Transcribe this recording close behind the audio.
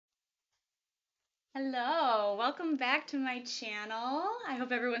Hello, welcome back to my channel. I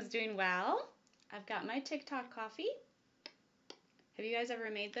hope everyone's doing well. I've got my TikTok coffee. Have you guys ever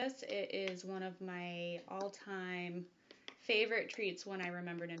made this? It is one of my all-time favorite treats when I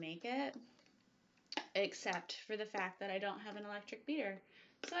remember to make it, except for the fact that I don't have an electric beater,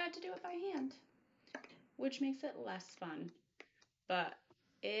 so I have to do it by hand, which makes it less fun. But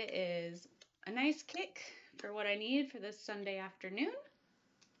it is a nice kick for what I need for this Sunday afternoon.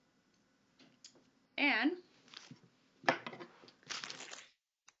 And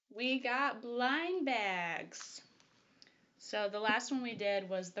we got blind bags. So the last one we did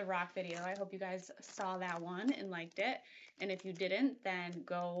was the rock video. I hope you guys saw that one and liked it. And if you didn't, then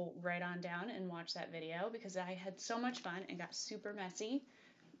go right on down and watch that video because I had so much fun and got super messy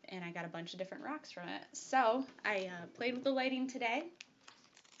and I got a bunch of different rocks from it. So I played with the lighting today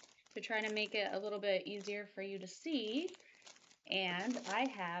to try to make it a little bit easier for you to see. And I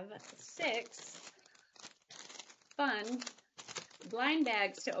have 6 fun blind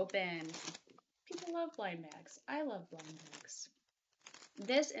bags to open. People love blind bags. I love blind bags.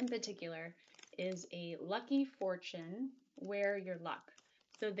 This in particular is a Lucky Fortune Wear Your Luck.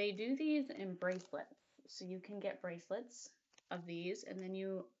 So they do these in bracelets. So you can get bracelets of these, and then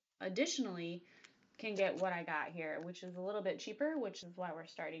you additionally can get what I got here, which is a little bit cheaper, which is why we're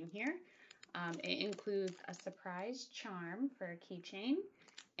starting here. It includes a surprise charm for a keychain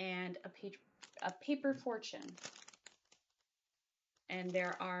and a paper fortune. And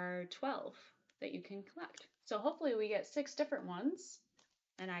there are 12 that you can collect. So hopefully we get 6 different ones,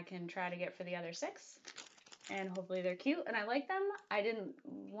 and I can try to get for the other 6. And hopefully they're cute and I like them. I didn't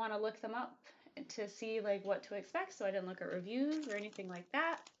want to look them up to see like what to expect, so I didn't look at reviews or anything like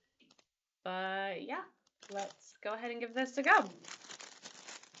that. But yeah, let's go ahead and give this a go.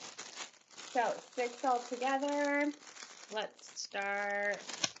 So 6 all together. Let's start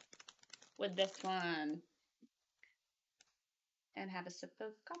with this one and have a sip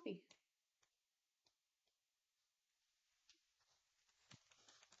of coffee.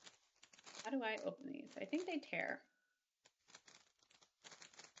 How do I open these? I think they tear.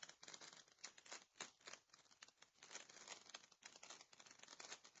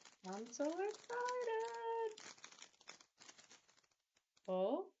 I'm so excited.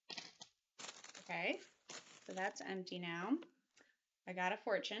 Oh, okay. So that's empty now. I got a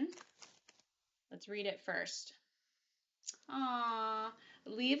fortune. Let's read it first. Aww,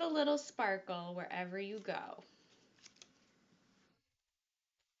 leave a little sparkle wherever you go.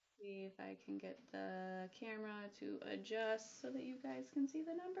 See if I can get the camera to adjust so that you guys can see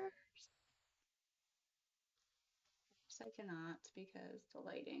the numbers. I cannot because the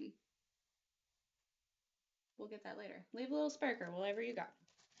lighting. We'll get that later. Leave a little sparkle wherever you go.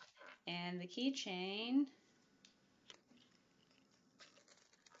 And the keychain.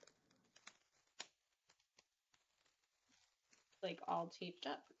 Like all taped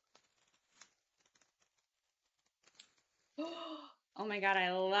up. Oh my god,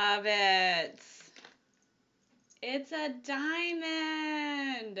 I love it. It's a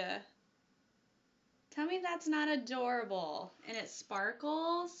diamond. Tell me that's not adorable. And it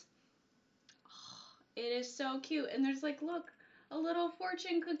sparkles. It is so cute. And there's like, look, a little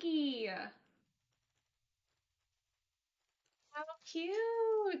fortune cookie. How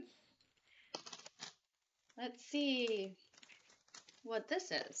cute. Let's see what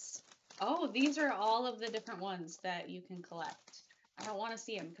this is. Oh, these are all of the different ones that you can collect. I don't want to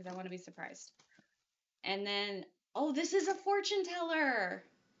see them because I want to be surprised. And then, oh, this is a fortune teller.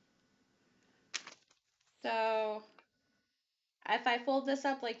 So if I fold this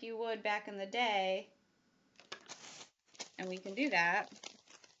up like you would back in the day, and we can do that.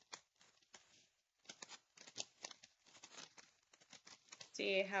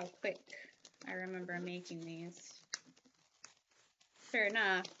 See how quick I remember making these. Fair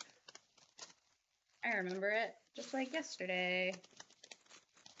enough. I remember it just like yesterday.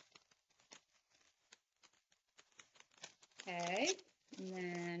 Okay, and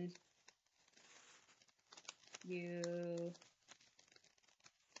then you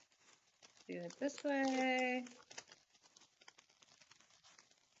do it this way.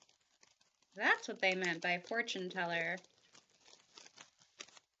 That's what they meant by fortune teller.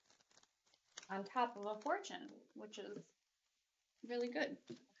 On top of a fortune, which is really good.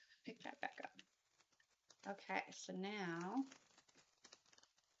 Pick that back up. Okay, so now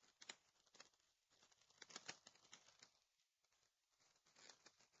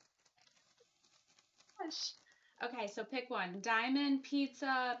okay, so pick one. Diamond,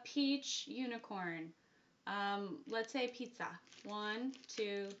 pizza, peach, unicorn. Let's say pizza. 1,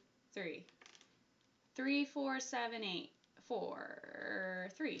 2, 3. 3, 4, 7, 8. 4. number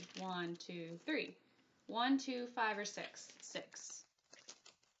 3. 1, 2, 3. 1, 2, 5, or 6? 6.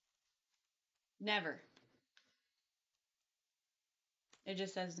 Never. It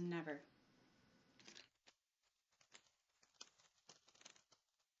just says never.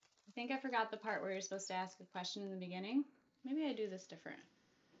 I think I forgot the part where you're supposed to ask a question in the beginning. Maybe I do this different.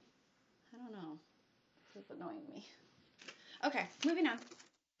 I don't know. It's annoying me. Okay, moving on.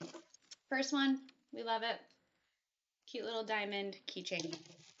 First one, we love it. Cute little diamond keychain.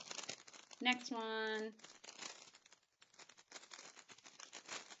 Next one.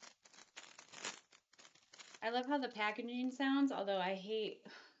 I love how the packaging sounds, although I hate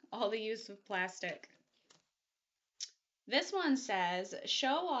all the use of plastic. This one says,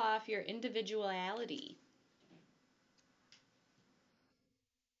 show off your individuality.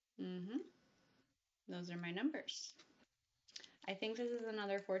 Those are my numbers. I think this is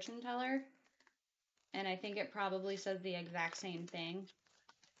another fortune teller, and I think it probably says the exact same thing,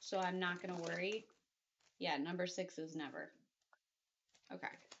 so I'm not going to worry. Yeah, number 6 is never. Okay,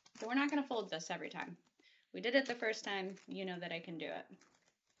 so we're not going to fold this every time. We did it the first time, you know that I can do it.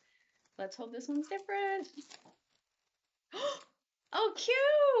 Let's hope this one's different. Oh,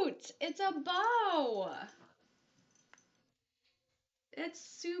 cute! It's a bow! It's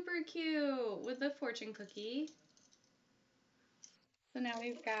super cute with the fortune cookie. So now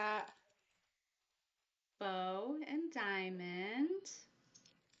we've got bow and diamond.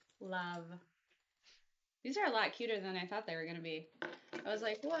 Love. These are a lot cuter than I thought they were going to be. I was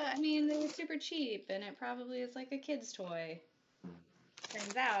like, what? I mean, they were super cheap, and it probably is like a kid's toy.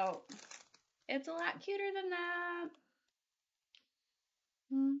 Turns out, it's a lot cuter than that.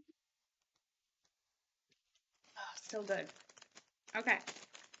 Oh, so good. Okay.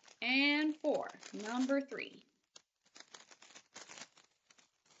 And 4, number 3.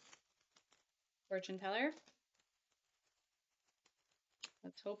 Fortune teller.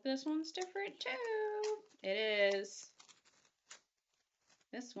 Let's hope this one's different too. It is.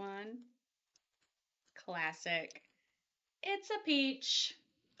 This one. Classic. It's a peach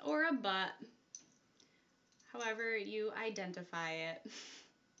or a butt. However you identify it.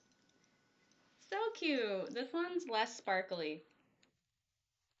 So cute. This one's less sparkly,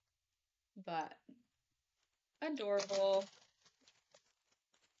 but adorable.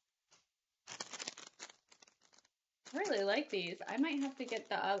 I really like these. I might have to get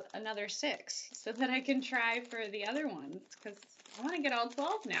the another 6 so that I can try for the other ones because I want to get all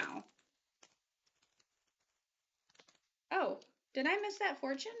 12 now. Oh, did I miss that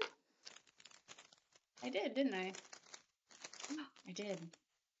fortune? I did, didn't I? Oh, I did.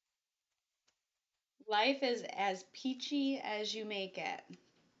 Life is as peachy as you make it.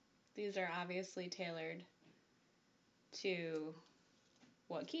 These are obviously tailored to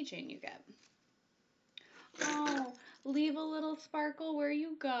what keychain you get. Oh, leave a little sparkle where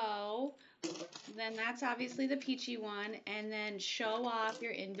you go. Then that's obviously the peachy one. And then show off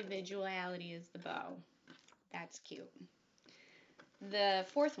your individuality is the bow. That's cute. The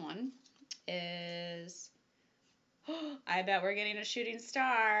 4th one is, I bet we're getting a shooting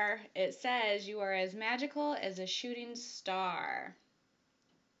star. It says you are as magical as a shooting star.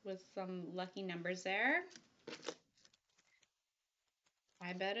 With some lucky numbers there.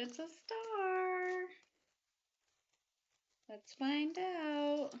 I bet it's a star. Let's find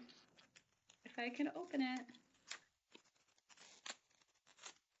out if I can open it.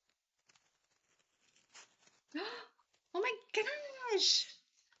 Oh my gosh!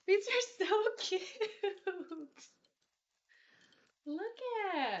 These are so cute! Look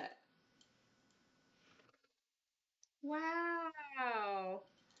at! Wow!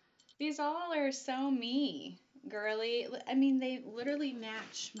 These all are so me. Girly. I mean, they literally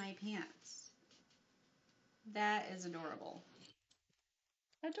match my pants. That is adorable.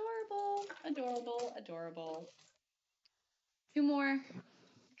 Adorable, adorable, adorable. 2 more.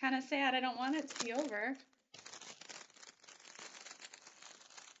 Kind of sad. I don't want it to be over.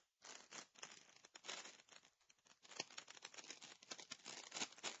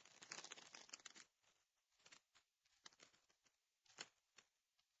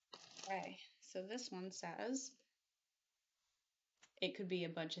 Okay, so this one says it could be a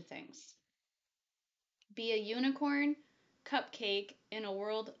bunch of things. Be a unicorn cupcake in a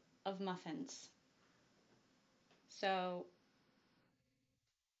world of muffins. So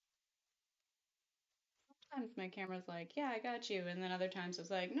sometimes my camera's like, yeah, I got you. And then other times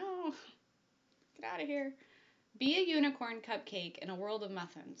it's like, no, get out of here. Be a unicorn cupcake in a world of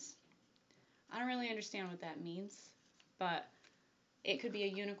muffins. I don't really understand what that means, but it could be a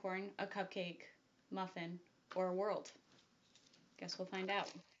unicorn, a cupcake, muffin, or a world. Guess we'll find out.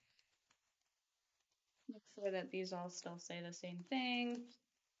 Make sure that these all still say the same thing.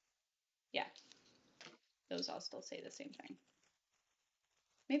 Yeah, those all still say the same thing.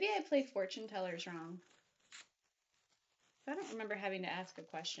 Maybe I play fortune tellers wrong. I don't remember having to ask a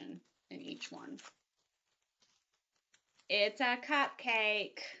question in each one. It's a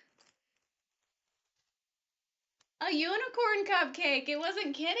cupcake. A unicorn cupcake. It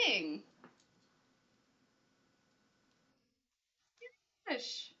wasn't kidding.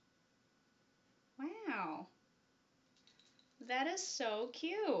 Gosh. Wow. That is so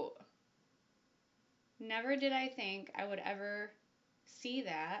cute. Never did I think I would ever see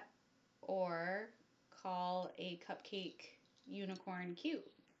that or call a cupcake unicorn cute.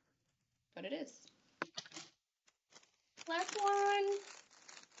 But it is. Last one.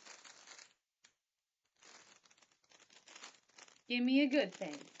 Give me a good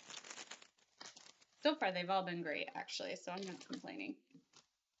thing. So far, they've all been great, actually, so I'm not complaining.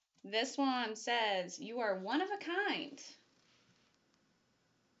 This one says, "You are one of a kind."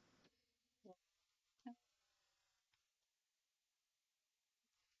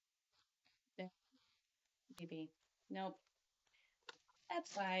 Maybe. Nope.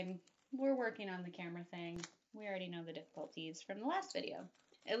 That's fine. We're working on the camera thing. We already know the difficulties from the last video.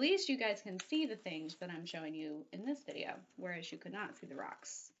 At least you guys can see the things that I'm showing you in this video, whereas you could not see the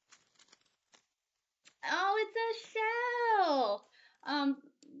rocks. Oh, it's a shell!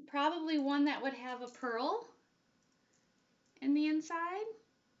 Probably one that would have a pearl in the inside.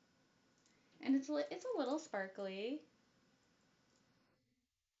 And it's a little sparkly.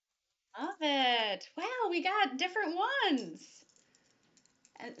 Love it. Wow, we got different ones.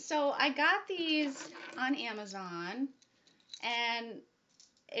 And so I got these on Amazon, and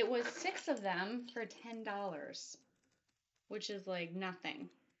it was 6 of them for $10, which is like nothing.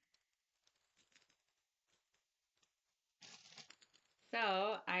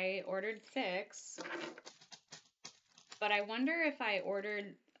 So I ordered 6, but I wonder if I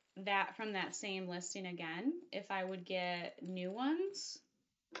ordered that from that same listing again, if I would get new ones,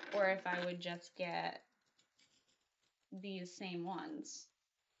 or if I would just get these same ones.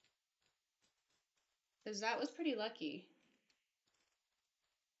 Because that was pretty lucky.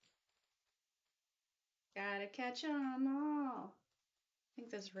 Gotta catch 'em all. I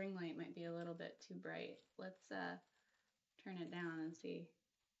think this ring light might be a little bit too bright. Let's turn it down and see.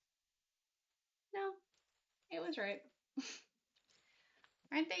 No, it was right.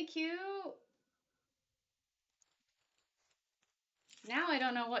 Aren't they cute? Now I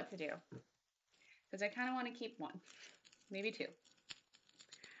don't know what to do. Because I kind of want to keep one. Maybe 2.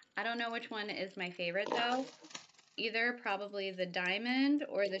 I don't know which one is my favorite though. Either probably the diamond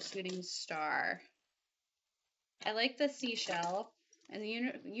or the shooting star. I like the seashell. And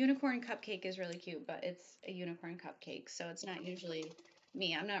the unicorn cupcake is really cute, but it's a unicorn cupcake, so it's not usually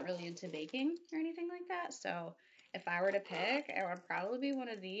me. I'm not really into baking or anything like that, so if I were to pick, it would probably be one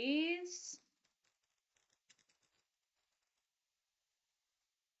of these.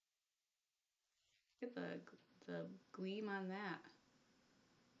 Look at the gleam on that.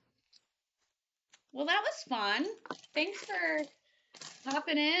 Well, that was fun. Thanks for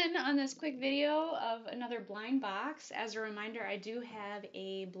hopping in on this quick video of another blind box. As a reminder, I do have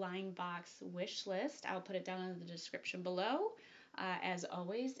a blind box wish list. I'll put it down in the description below. As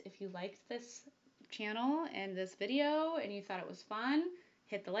always, if you liked this channel and this video and you thought it was fun,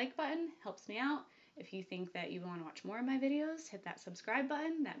 hit the like button, helps me out. If you think that you want to watch more of my videos, hit that subscribe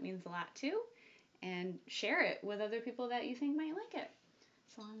button. That means a lot too. And share it with other people that you think might like it.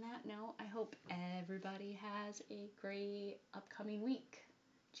 So on that note, I hope everybody has a great upcoming week.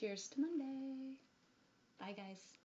 Cheers to Monday. Bye, guys.